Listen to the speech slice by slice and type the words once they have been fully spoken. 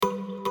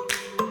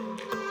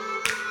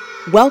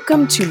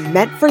Welcome to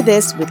Meant for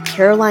This with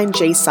Caroline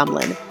J.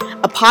 Sumlin,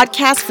 a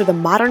podcast for the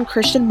modern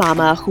Christian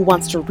mama who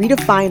wants to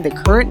redefine the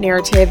current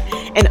narrative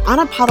and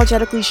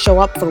unapologetically show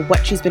up for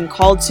what she's been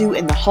called to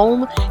in the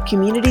home,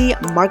 community,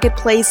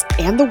 marketplace,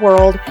 and the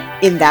world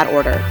in that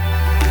order.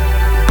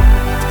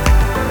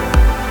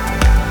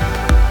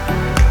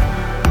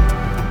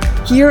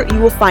 Here you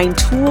will find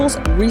tools,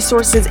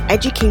 resources,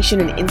 education,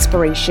 and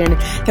inspiration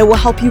that will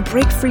help you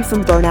break free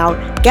from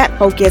burnout, get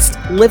focused,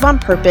 live on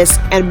purpose,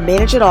 and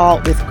manage it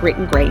all with grit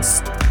and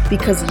grace.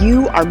 Because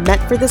you are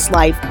meant for this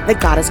life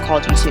that God has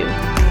called you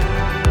to.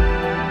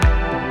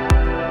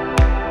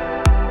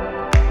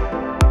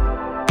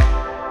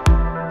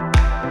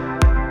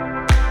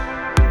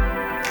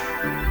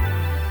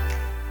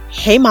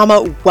 Hey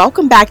mama,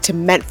 welcome back to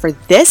Meant for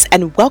This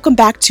and welcome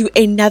back to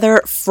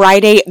another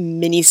Friday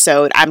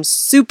mini-sode. I'm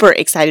super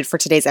excited for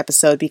today's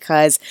episode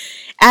because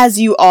as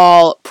you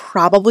all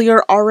probably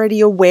are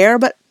already aware,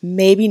 but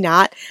maybe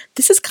not,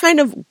 this is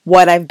kind of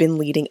what I've been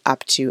leading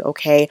up to,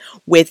 okay?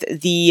 With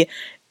the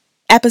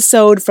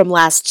episode from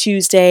last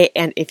Tuesday,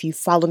 and if you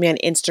follow me on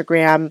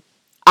Instagram,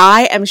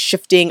 I am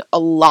shifting a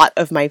lot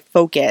of my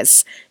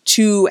focus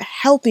to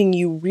helping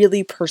you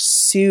really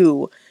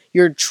pursue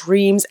your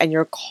dreams and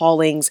your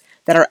callings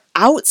that are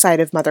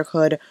outside of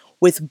motherhood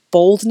with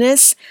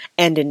boldness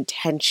and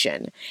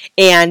intention,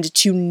 and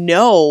to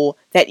know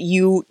that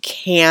you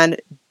can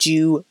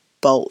do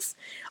both.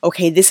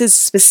 Okay, this is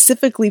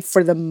specifically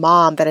for the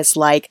mom that is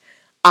like,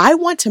 I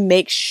want to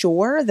make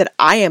sure that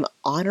I am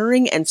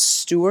honoring and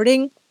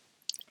stewarding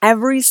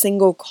every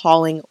single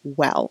calling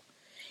well.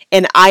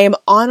 And I am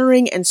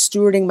honoring and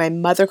stewarding my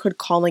motherhood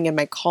calling and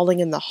my calling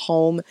in the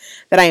home,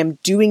 that I am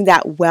doing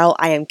that well.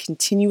 I am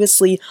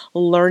continuously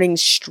learning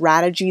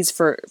strategies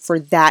for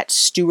that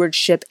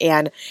stewardship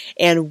and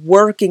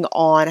working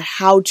on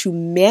how to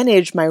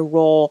manage my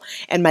role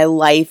and my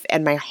life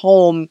and my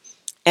home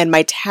and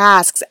my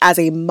tasks as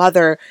a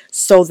mother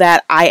so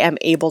that I am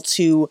able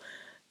to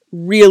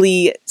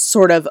really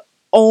sort of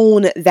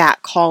own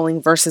that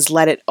calling versus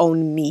let it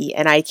own me.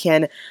 And I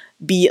can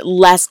be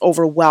less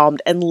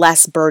overwhelmed and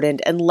less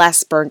burdened and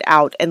less burned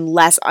out and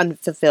less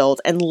unfulfilled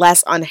and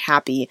less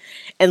unhappy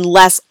and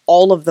less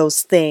all of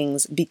those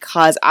things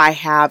because I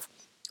have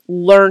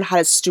learned how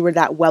to steward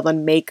that well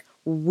and make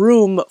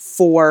room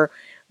for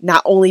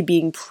not only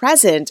being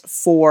present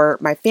for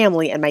my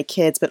family and my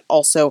kids, but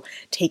also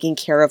taking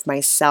care of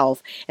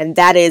myself. And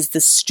that is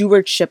the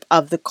stewardship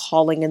of the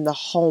calling in the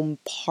home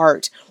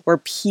part or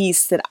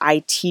piece that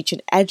I teach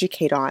and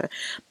educate on.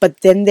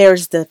 But then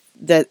there's the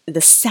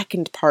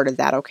second part of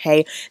that,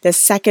 okay? The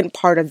second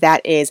part of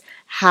that is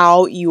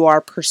how you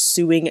are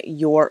pursuing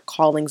your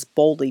callings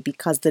boldly,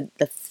 because the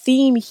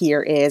theme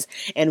here is,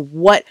 and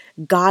what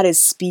God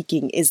is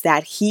speaking is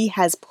that He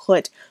has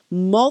put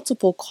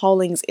multiple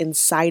callings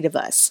inside of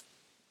us.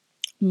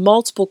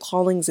 Multiple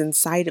callings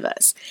inside of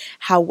us.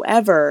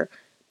 However,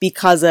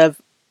 because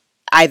of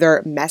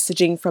either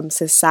messaging from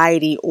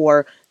society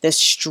or the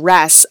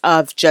stress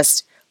of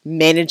just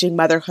managing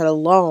motherhood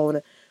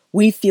alone,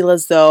 we feel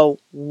as though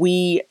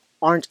we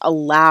aren't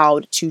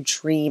allowed to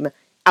dream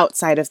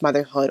outside of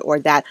motherhood, or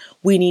that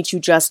we need to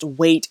just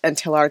wait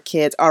until our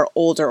kids are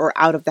older or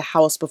out of the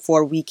house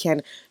before we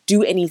can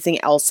do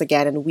anything else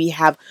again. And we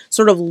have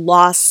sort of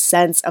lost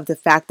sense of the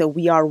fact that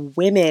we are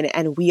women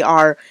and we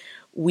are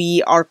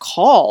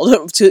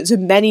called to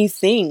many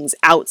things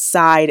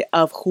outside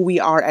of who we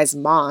are as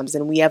moms.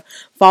 And we have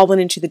fallen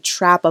into the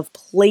trap of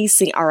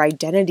placing our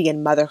identity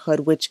in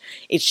motherhood, which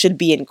it should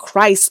be in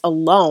Christ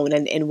alone.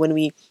 And when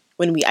we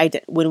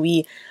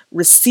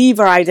receive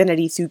our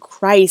identity through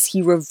Christ,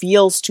 He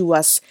reveals to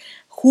us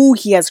who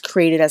He has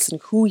created us and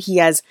who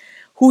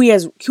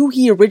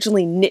He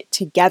originally knit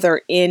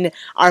together in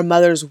our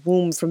mother's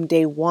womb from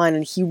day one.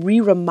 And He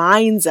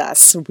reminds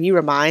us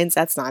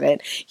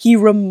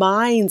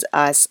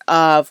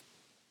of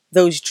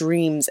those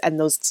dreams and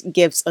those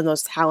gifts and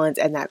those talents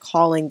and that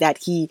calling that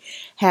He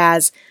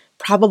has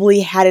probably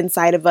had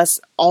inside of us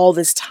all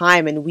this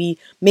time, and we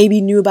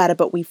maybe knew about it,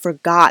 but we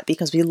forgot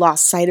because we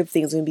lost sight of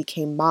things when we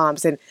became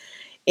moms.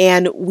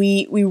 And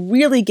we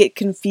really get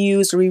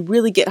confused, or we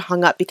really get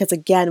hung up because,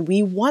 again,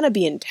 we want to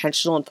be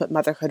intentional and put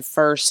motherhood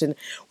first. And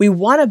we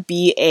want to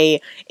be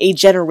a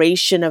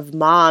generation of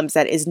moms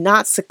that is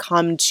not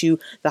succumb to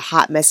the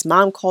hot mess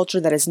mom culture,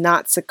 that is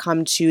not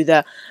succumb to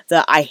the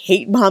I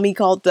hate mommy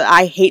culture, the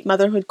I hate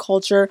motherhood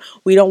culture.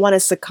 We don't want to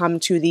succumb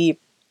to the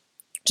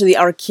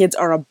our kids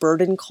are a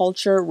burden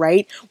culture,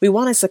 right? We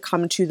want to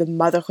succumb to the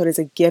motherhood as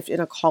a gift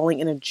and a calling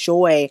and a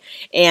joy,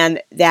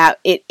 and that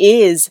it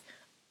is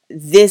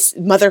this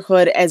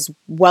motherhood as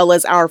well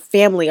as our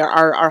family,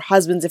 our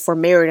husbands, if we're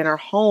married, and our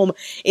home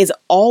is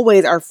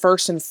always our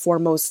first and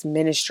foremost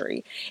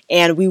ministry.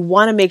 And we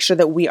want to make sure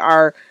that we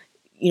are,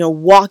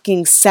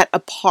 walking set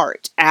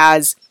apart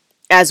as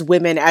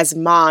women, as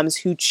moms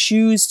who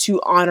choose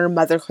to honor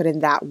motherhood in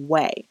that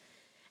way.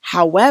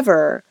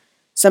 However,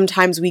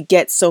 sometimes we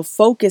get so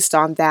focused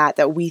on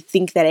that we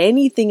think that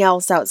anything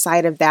else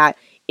outside of that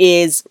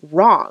is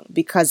wrong,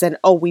 because then,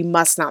 oh, we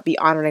must not be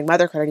honoring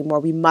motherhood anymore.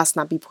 We must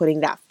not be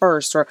putting that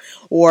first, or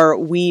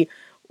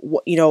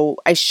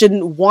I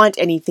shouldn't want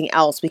anything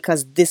else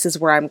because this is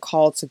where I'm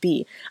called to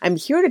be. I'm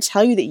here to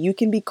tell you that you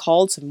can be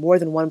called to more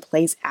than one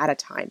place at a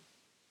time.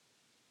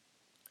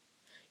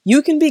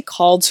 You can be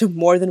called to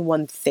more than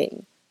one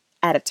thing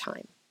at a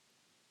time.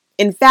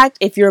 In fact,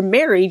 if you're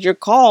married, you're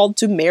called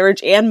to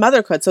marriage and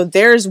motherhood. So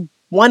there's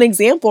one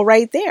example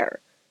right there.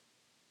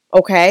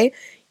 Okay?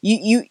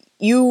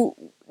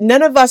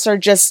 None of us are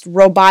just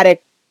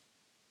robotic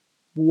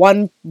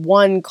one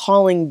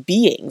calling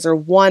beings or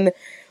one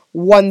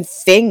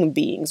thing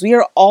beings. We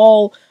are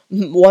all,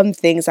 one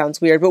thing sounds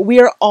weird, but we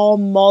are all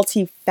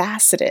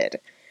multifaceted.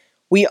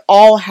 We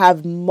all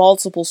have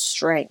multiple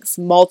strengths,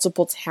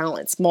 multiple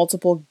talents,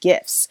 multiple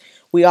gifts.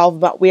 We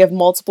have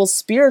multiple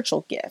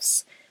spiritual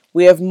gifts.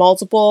 We have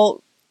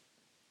multiple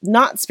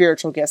not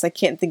spiritual gifts. I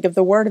can't think of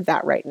the word of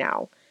that right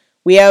now.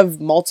 We have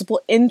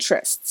multiple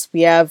interests.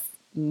 We have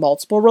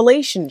multiple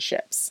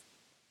relationships.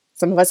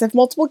 Some of us have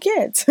multiple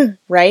kids,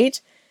 right?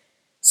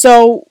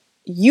 So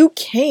you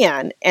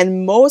can,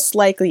 and most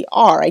likely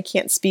are, I'm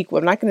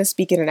not going to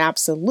speak in an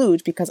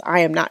absolute because I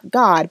am not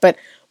God, but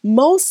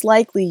most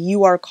likely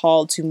you are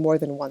called to more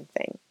than one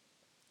thing.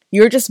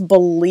 You're just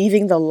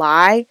believing the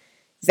lie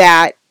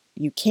that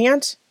you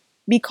can't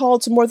be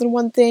called to more than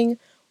one thing,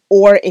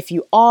 or if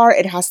you are,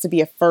 it has to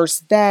be a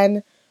first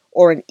then,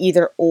 or an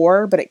either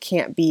or, but it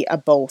can't be a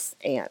both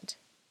and.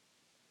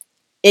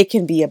 It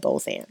can be a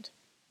both and,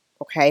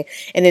 okay?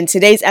 And in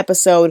today's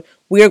episode,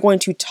 we are going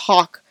to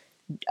talk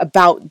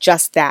about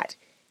just that.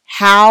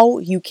 How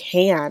you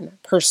can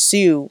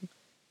pursue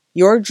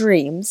your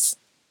dreams,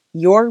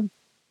 your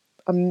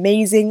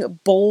amazing,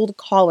 bold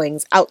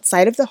callings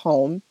outside of the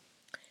home,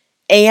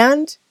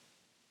 and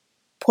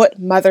put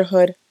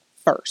motherhood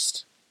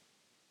first.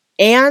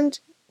 And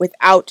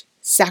without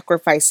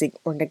sacrificing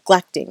or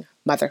neglecting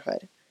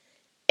motherhood.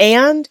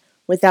 And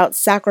without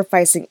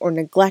sacrificing or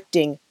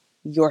neglecting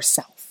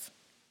yourself.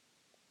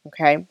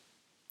 Okay?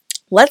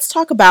 Let's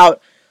talk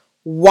about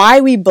why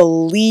we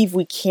believe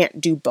we can't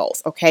do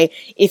both, okay?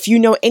 If you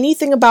know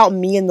anything about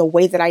me and the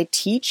way that I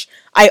teach,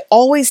 I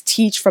always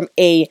teach from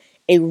a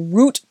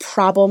root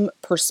problem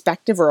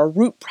perspective or a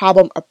root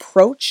problem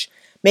approach,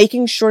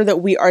 making sure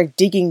that we are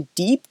digging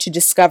deep to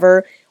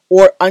discover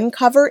or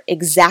uncover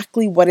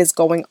exactly what is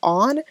going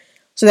on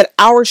so that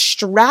our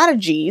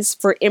strategies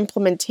for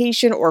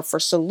implementation or for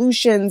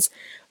solutions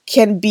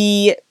can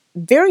be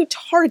very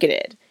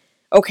targeted.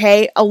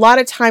 Okay, a lot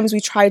of times we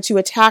try to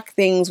attack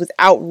things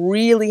without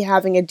really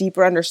having a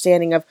deeper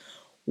understanding of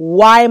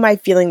why am I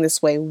feeling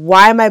this way?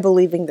 Why am I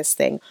believing this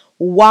thing?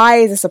 Why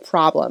is this a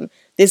problem?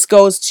 This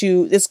goes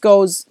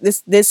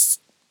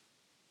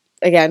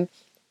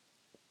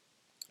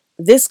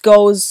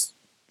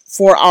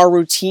for our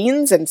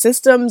routines and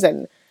systems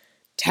and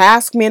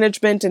task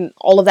management and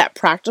all of that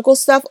practical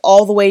stuff,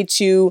 all the way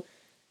to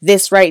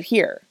this right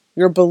here,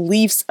 your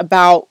beliefs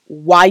about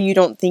why you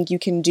don't think you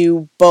can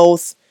do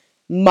both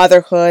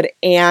motherhood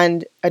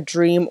and a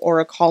dream or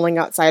a calling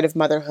outside of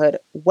motherhood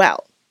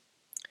well.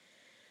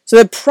 So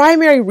the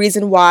primary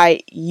reason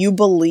why you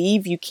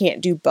believe you can't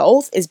do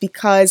both is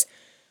because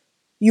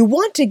you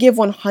want to give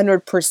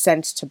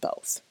 100% to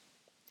both.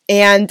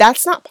 And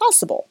that's not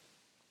possible.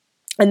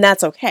 And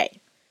that's okay.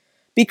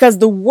 Because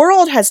the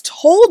world has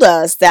told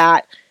us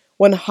that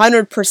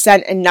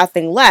 100% and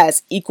nothing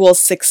less equals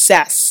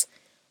success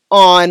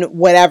on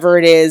whatever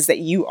it is that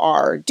you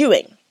are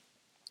doing.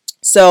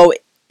 So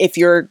if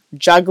you're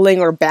juggling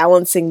or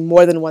balancing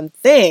more than one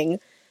thing,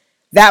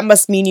 that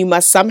must mean you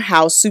must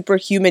somehow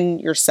superhuman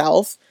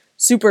yourself,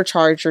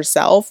 supercharge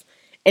yourself,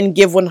 and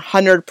give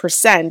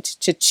 100%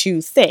 to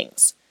two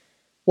things.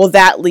 Well,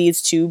 that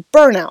leads to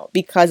burnout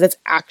because it's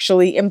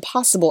actually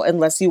impossible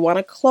unless you want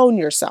to clone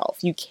yourself.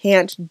 You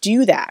can't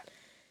do that.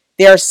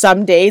 There are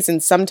some days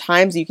and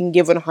sometimes you can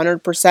give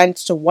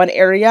 100% to one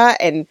area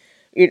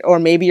or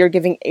maybe you're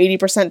giving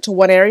 80% to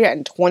one area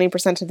and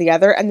 20% to the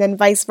other, and then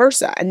vice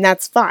versa, and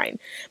that's fine.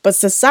 But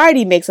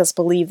society makes us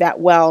believe that,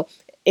 well,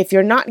 if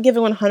you're not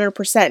giving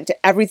 100%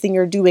 to everything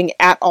you're doing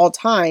at all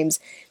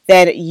times,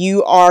 then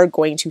you are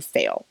going to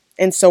fail.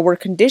 And so we're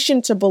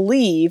conditioned to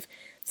believe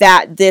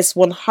that this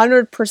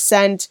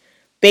 100%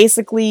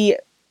 basically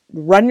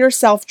run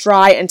yourself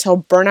dry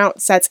until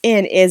burnout sets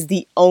in is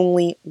the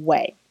only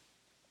way.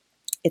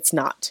 It's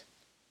not.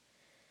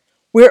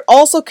 We're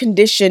also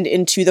conditioned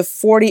into the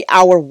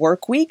 40-hour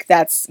work week.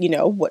 That's,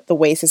 what the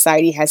way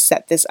society has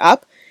set this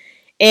up.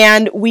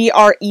 And we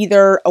are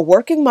either a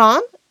working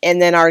mom, and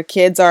then our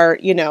kids are,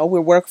 we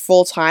work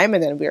full time,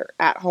 and then we're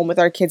at home with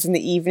our kids in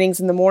the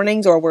evenings and the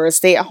mornings, or we're a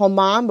stay-at-home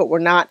mom, but we're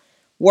not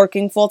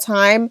working full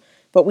time,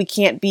 but we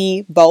can't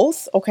be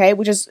both, okay?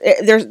 Which is,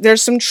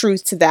 there's some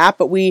truth to that,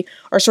 but we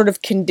are sort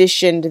of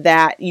conditioned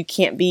that you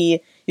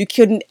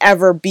couldn't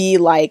ever be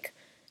like,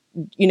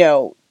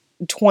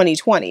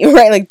 20/20,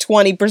 right? Like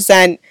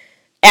 20%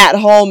 at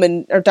home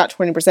or not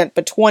 20%,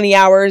 but 20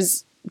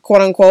 hours,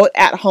 quote unquote,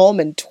 at home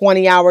and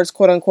 20 hours,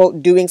 quote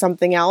unquote, doing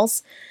something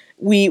else.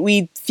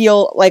 we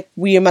feel like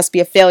we must be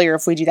a failure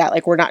if we do that,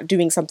 like we're not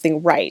doing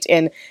something right.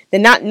 And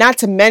then not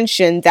to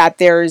mention that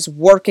there's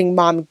working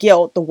mom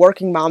guilt. The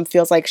working mom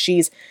feels like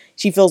she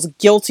feels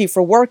guilty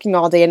for working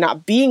all day and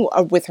not being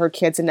with her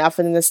kids enough.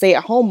 And then the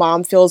stay-at-home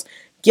mom feels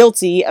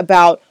guilty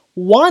about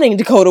wanting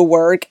to go to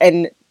work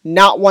and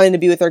not wanting to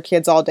be with her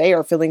kids all day,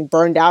 or feeling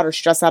burned out or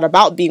stressed out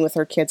about being with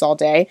her kids all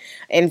day,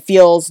 and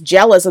feels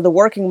jealous of the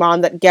working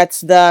mom that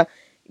gets the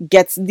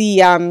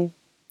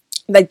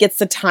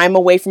time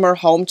away from her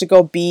home to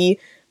go be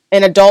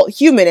an adult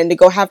human and to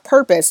go have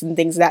purpose and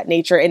things of that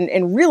nature.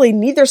 And really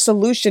neither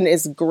solution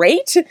is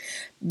great,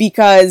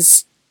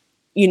 because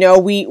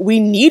we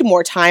need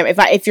more time.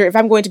 If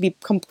I'm going to be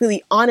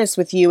completely honest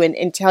with you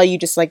and tell you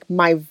just like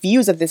my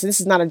views of this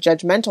is not a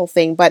judgmental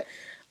thing, but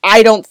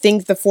I don't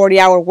think the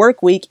 40-hour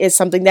work week is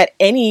something that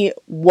any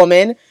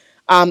woman,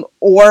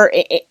 or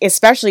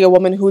especially a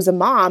woman who's a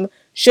mom,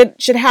 should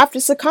have to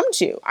succumb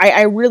to.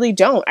 I really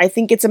don't. I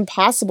think it's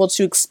impossible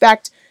to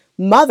expect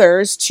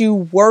mothers to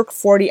work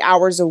 40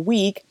 hours a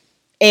week,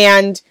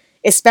 and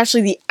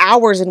especially the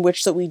hours in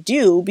which that we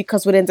do,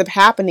 because what ends up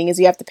happening is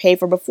you have to pay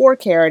for before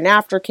care and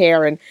after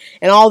care and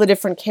all the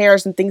different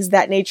cares and things of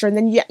that nature. And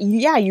then,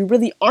 you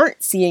really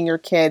aren't seeing your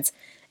kids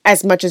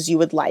as much as you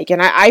would like.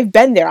 And I've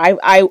been there.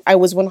 I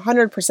was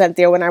 100%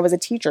 there when I was a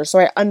teacher, so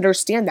I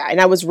understand that. And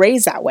I was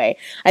raised that way.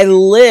 I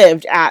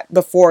lived at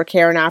before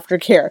care and after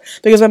care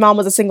because my mom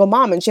was a single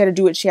mom and she had to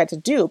do what she had to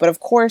do. But of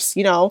course,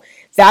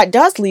 that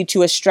does lead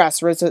to a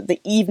stress, where it's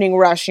the evening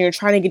rush and you're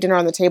trying to get dinner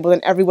on the table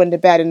and everyone to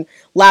bed and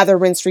lather,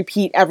 rinse,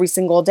 repeat every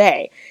single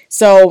day.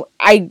 So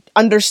I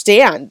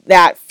understand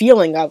that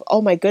feeling of,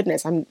 oh my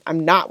goodness, I'm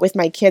not with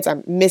my kids.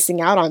 I'm missing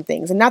out on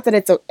things. And not that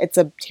it's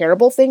a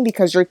terrible thing,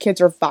 because your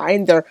kids are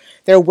fine.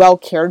 They're well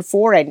cared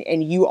for, and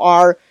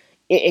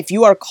if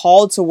you are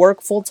called to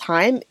work full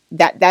time,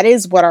 that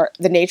is what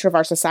the nature of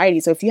our society.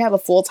 So if you have a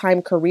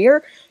full-time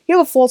career, you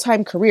have a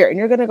full-time career, and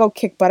you're going to go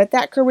kick butt at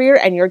that career,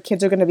 and your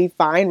kids are going to be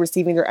fine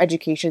receiving their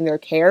education, their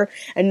care,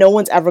 and no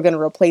one's ever going to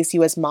replace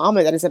you as mom,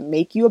 and that doesn't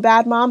make you a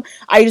bad mom.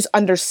 I just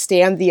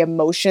understand the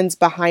emotions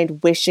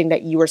behind wishing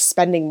that you were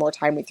spending more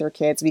time with your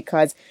kids,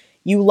 because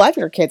you love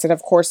your kids, and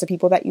of course the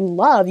people that you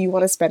love, you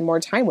want to spend more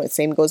time with.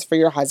 Same goes for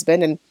your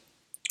husband and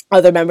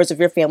other members of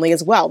your family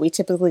as well. We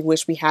typically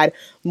wish we had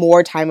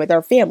more time with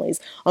our families.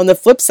 On the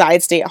flip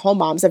side, stay-at-home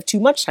moms have too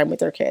much time with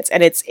their kids,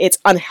 and it's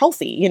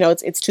unhealthy.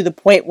 It's to the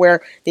point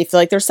where they feel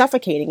like they're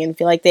suffocating and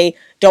feel like they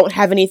don't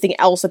have anything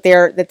else that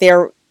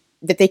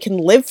they can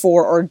live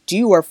for or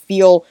do or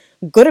feel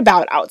good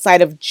about outside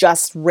of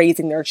just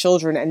raising their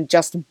children and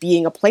just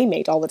being a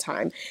playmate all the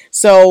time.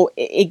 So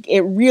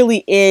it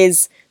really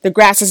is, the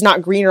grass is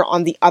not greener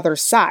on the other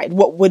side.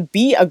 What would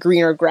be a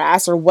greener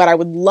grass, or what I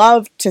would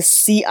love to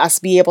see us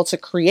be able to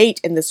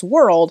create in this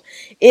world,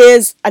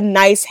 is a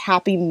nice,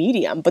 happy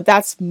medium. But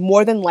that's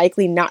more than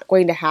likely not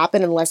going to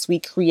happen unless we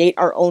create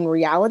our own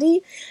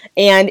reality.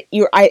 And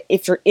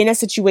if you're in a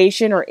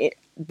situation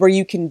where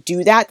you can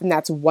do that, then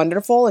that's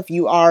wonderful. If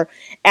you are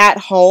at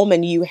home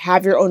and you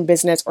have your own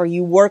business, or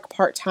you work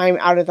part-time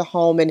out of the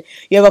home and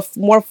you have a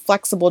more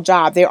flexible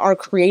job, they are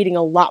creating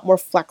a lot more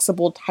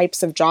flexible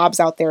types of jobs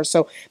out there.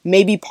 So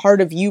maybe part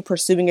of you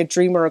pursuing a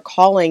dream or a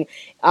calling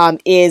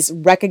is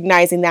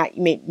recognizing that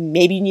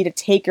maybe you need to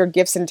take your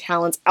gifts and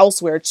talents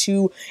elsewhere,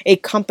 to a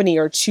company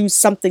or to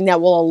something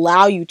that will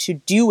allow you to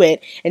do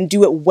it and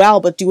do it well,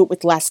 but do it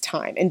with less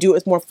time and do it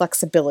with more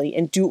flexibility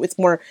and do it with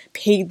more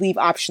paid leave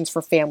options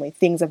for family,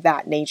 things of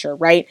that nature,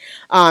 right?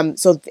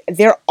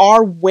 There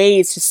are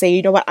ways to say,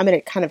 you know what, I'm going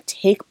to kind of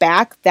take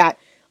back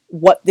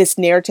what this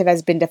narrative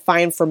has been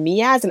defined for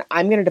me as, and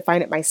I'm going to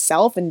define it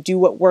myself and do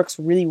what works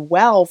really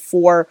well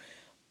for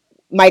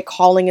my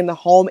calling in the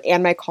home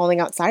and my calling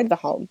outside of the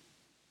home.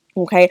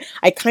 Okay,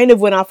 I kind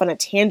of went off on a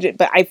tangent,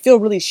 but I feel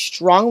really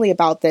strongly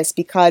about this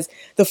because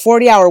the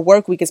 40-hour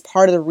work week is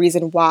part of the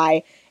reason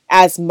why,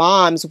 as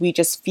moms, we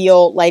just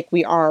feel like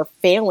we are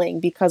failing,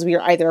 because we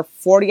are either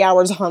 40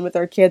 hours on with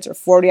our kids or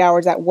 40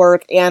 hours at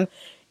work, and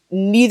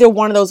neither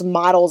one of those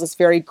models is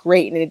very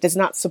great, and it does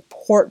not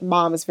support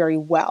moms very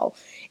well.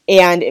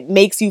 And it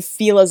makes you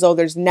feel as though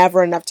there's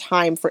never enough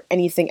time for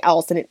anything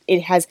else. And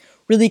it has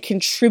really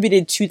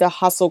contributed to the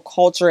hustle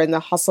culture and the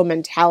hustle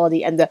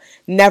mentality and the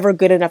never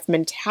good enough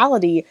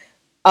mentality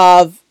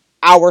of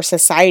our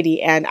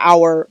society and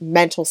our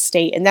mental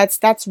state. And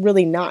that's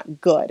really not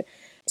good.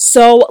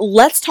 So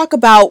let's talk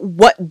about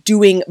what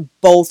doing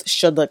both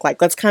should look like.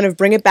 Let's kind of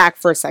bring it back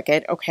for a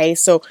second. Okay,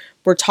 so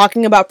we're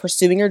talking about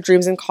pursuing your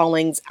dreams and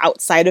callings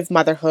outside of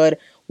motherhood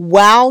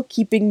while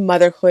keeping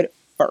motherhood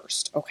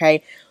first.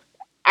 Okay,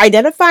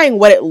 identifying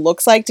what it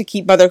looks like to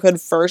keep motherhood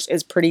first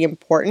is pretty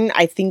important.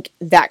 I think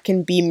that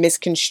can be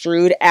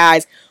misconstrued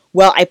as,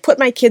 well, I put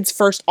my kids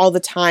first all the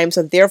time,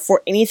 so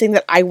therefore anything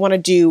that I want to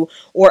do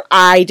or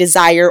I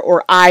desire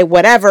or I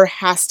whatever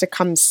has to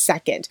come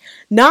second.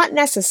 Not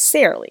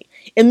necessarily.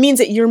 It means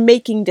that you're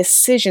making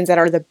decisions that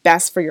are the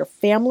best for your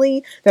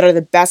family, that are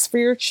the best for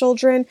your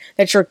children,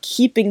 that you're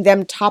keeping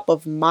them top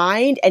of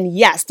mind. And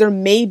yes, there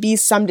may be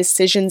some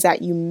decisions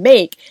that you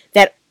make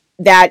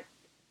that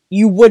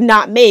you would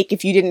not make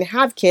if you didn't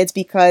have kids,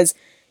 because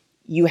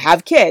you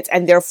have kids,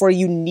 and therefore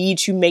you need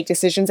to make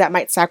decisions that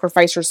might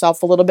sacrifice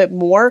yourself a little bit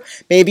more.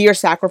 Maybe you're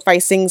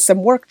sacrificing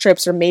some work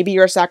trips, or maybe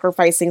you're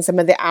sacrificing some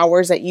of the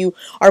hours that you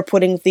are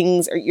putting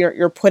things, or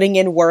you're putting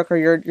in work, or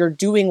you're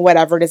doing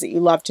whatever it is that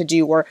you love to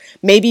do. Or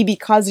maybe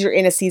because you're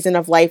in a season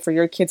of life where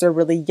your kids are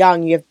really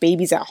young, you have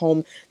babies at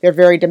home, they're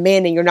very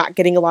demanding, you're not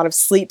getting a lot of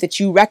sleep, that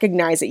you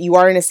recognize that you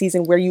are in a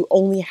season where you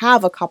only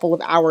have a couple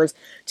of hours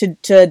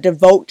to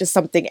devote to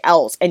something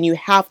else, and you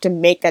have to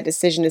make that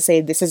decision to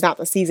say, this is not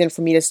the season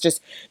for me to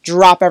just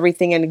drop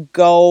everything and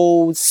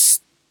go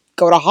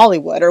to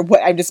Hollywood, or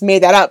what. I just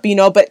made that up,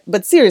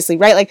 but seriously,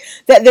 right? Like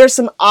that, there's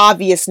some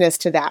obviousness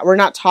to that. We're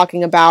not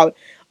talking about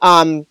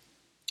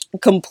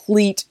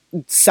complete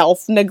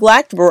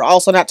self-neglect. We're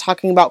also not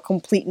talking about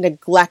complete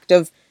neglect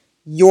of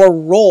your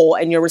role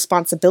and your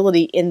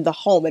responsibility in the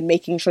home, and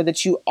making sure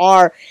that you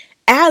are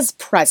as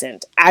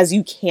present as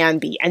you can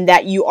be, and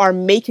that you are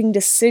making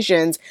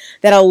decisions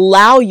that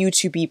allow you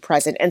to be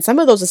present. And some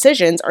of those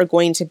decisions are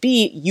going to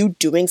be you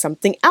doing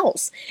something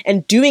else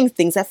and doing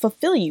things that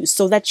fulfill you,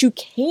 so that you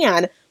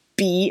can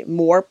be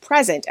more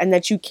present and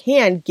that you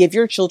can give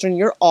your children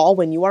your all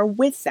when you are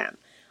with them.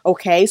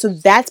 Okay, so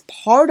that's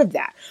part of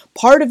that.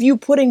 Part of you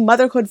putting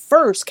motherhood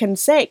first can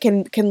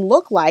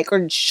look like,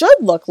 or should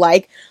look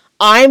like,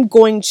 I'm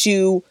going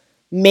to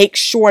make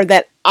sure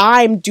that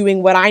I'm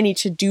doing what I need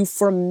to do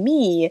for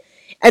me,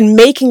 and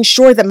making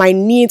sure that my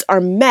needs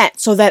are met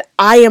so that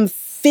I am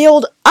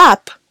filled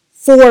up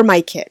for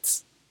my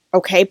kids.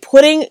 Okay,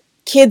 putting your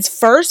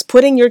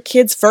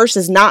kids first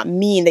does not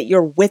mean that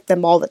you're with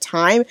them all the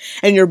time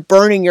and you're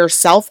burning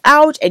yourself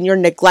out and you're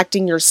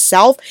neglecting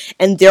yourself,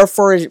 and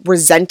therefore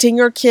resenting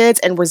your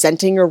kids and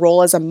resenting your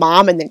role as a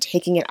mom, and then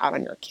taking it out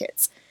on your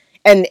kids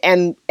and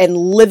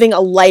living a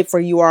life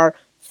where you are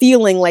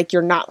feeling like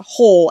you're not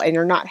whole and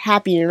you're not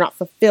happy and you're not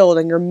fulfilled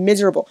and you're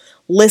miserable.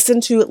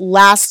 Listen to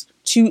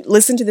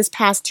this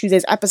past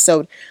Tuesday's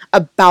episode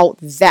about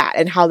that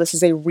and how this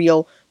is a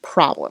real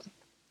problem.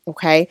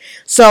 Okay,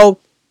 so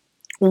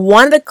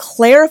wanted to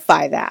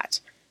clarify that.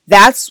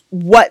 That's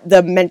what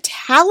the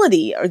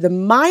mentality or the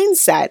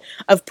mindset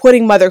of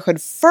putting motherhood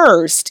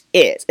first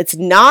is. It's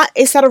not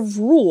a set of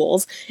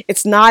rules.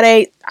 It's not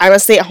I'm a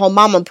stay-at-home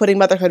mom, I'm putting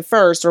motherhood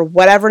first, or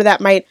whatever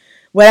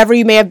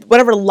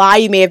whatever lie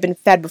you may have been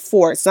fed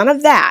before. It's none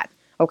of that,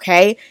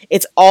 okay?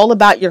 It's all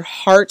about your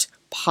heart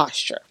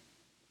posture.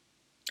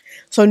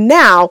 So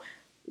now,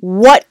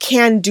 what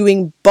can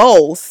doing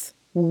both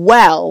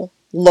well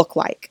look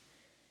like?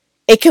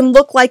 It can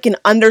look like an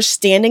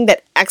understanding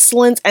that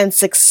excellence and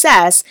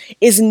success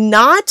is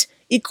not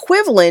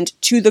equivalent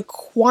to the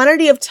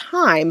quantity of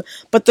time,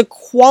 but the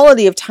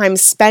quality of time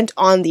spent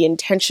on the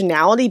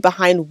intentionality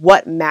behind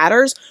what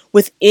matters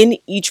within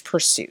each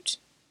pursuit.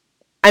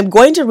 I'm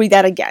going to read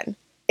that again.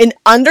 An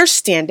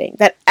understanding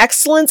that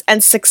excellence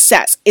and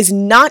success is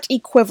not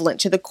equivalent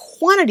to the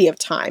quantity of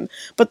time,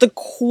 but the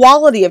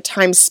quality of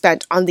time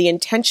spent on the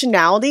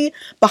intentionality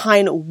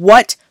behind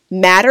what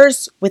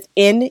matters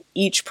within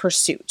each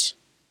pursuit.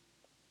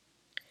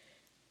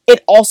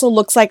 It also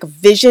looks like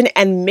vision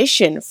and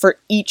mission for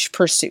each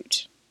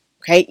pursuit.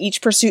 Okay,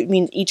 each pursuit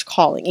means each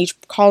calling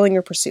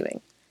you're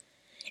pursuing.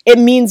 It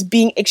means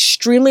being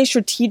extremely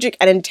strategic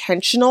and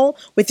intentional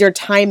with your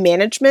time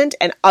management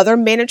and other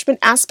management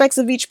aspects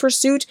of each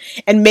pursuit,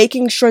 and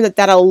making sure that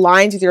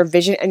aligns with your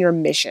vision and your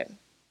mission.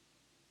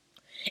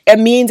 It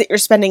means that you're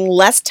spending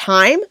less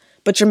time,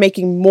 but you're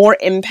making more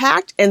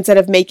impact instead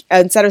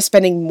of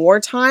spending more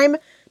time,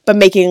 but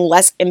making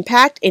less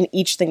impact in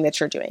each thing that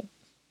you're doing.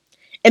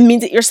 It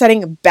means that you're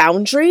setting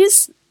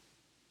boundaries.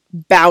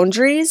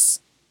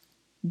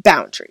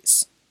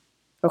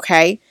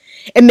 Okay?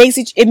 It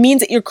means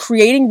that you're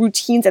creating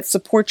routines that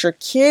support your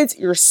kids,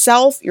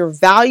 yourself, your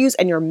values,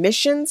 and your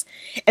missions,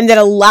 and that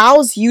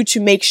allows you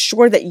to make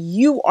sure that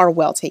you are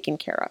well taken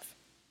care of.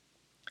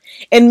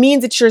 It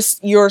means that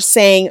you're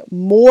saying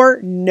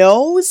more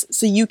no's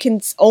so you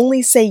can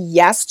only say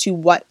yes to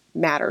what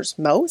matters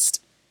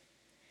most.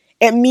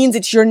 It means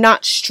that you're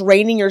not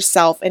straining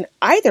yourself in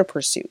either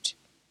pursuit.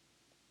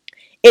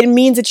 It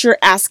means that you're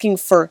asking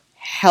for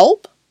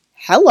help.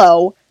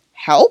 Hello,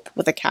 help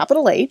with a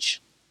capital H.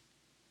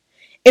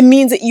 It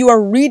means that you are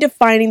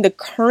redefining the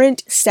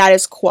current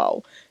status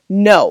quo.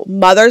 No,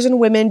 mothers and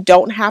women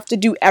don't have to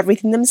do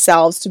everything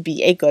themselves to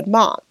be a good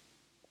mom,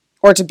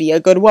 or to be a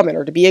good woman,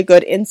 or to be a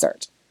good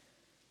insert.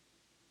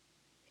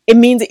 It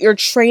means that you're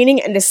training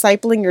and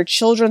discipling your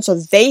children so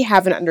they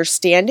have an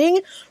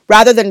understanding,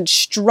 rather than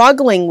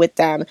struggling with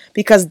them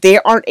because they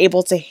aren't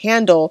able to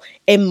handle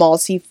a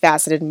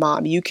multifaceted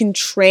mom. You can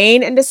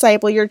train and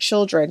disciple your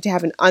children to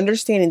have an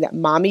understanding that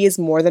mommy is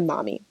more than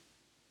mommy.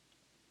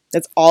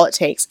 That's all it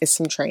takes, is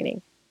some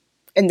training.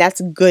 And that's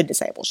good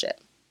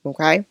discipleship,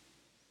 okay?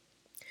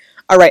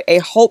 All right, I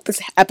hope this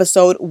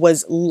episode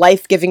was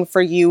life-giving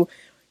for you.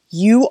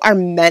 You are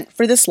meant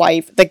for this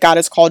life that God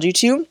has called you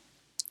to,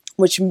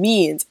 which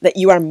means that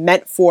you are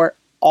meant for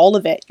all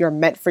of it. You're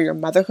meant for your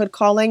motherhood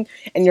calling,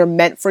 and you're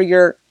meant for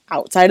your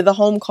outside of the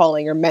home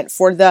calling. You're meant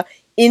for the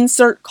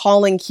Insert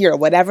calling here,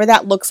 whatever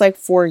that looks like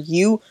for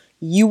you.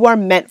 You are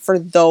meant for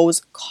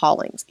those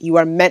callings. You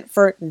are meant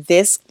for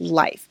this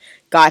life.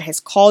 God has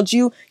called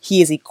you.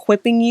 He is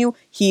equipping you.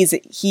 He is,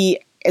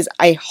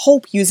 I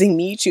hope, using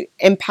me to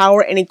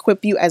empower and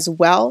equip you as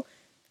well.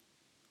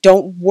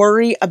 Don't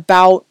worry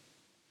about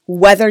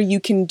whether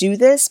you can do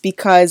this,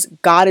 because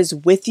God is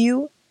with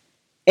you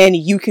and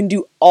you can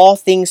do all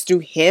things through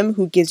Him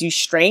who gives you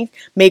strength.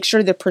 Make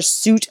sure the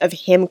pursuit of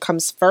Him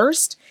comes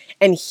first,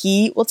 and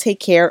He will take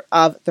care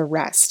of the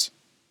rest.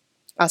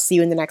 I'll see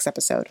you in the next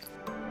episode.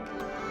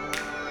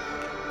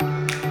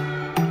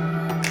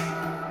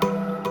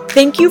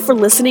 Thank you for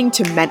listening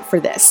to Meant for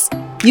This.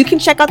 You can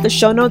check out the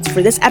show notes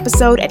for this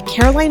episode at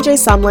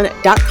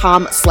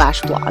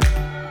carolinejsumlin.com/blog.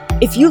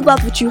 If you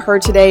love what you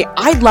heard today,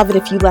 I'd love it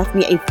if you left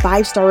me a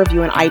 5-star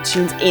review on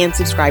iTunes and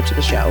subscribe to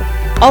the show.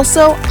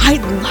 Also,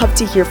 I'd love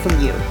to hear from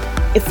you.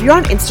 If you're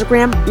on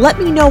Instagram, let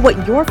me know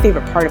what your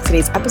favorite part of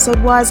today's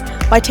episode was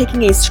by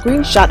taking a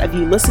screenshot of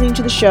you listening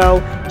to the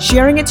show,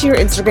 sharing it to your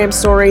Instagram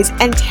stories,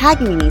 and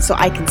tagging me so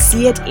I can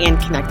see it and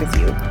connect with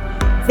you.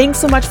 Thanks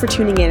so much for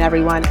tuning in,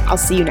 everyone. I'll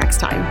see you next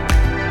time.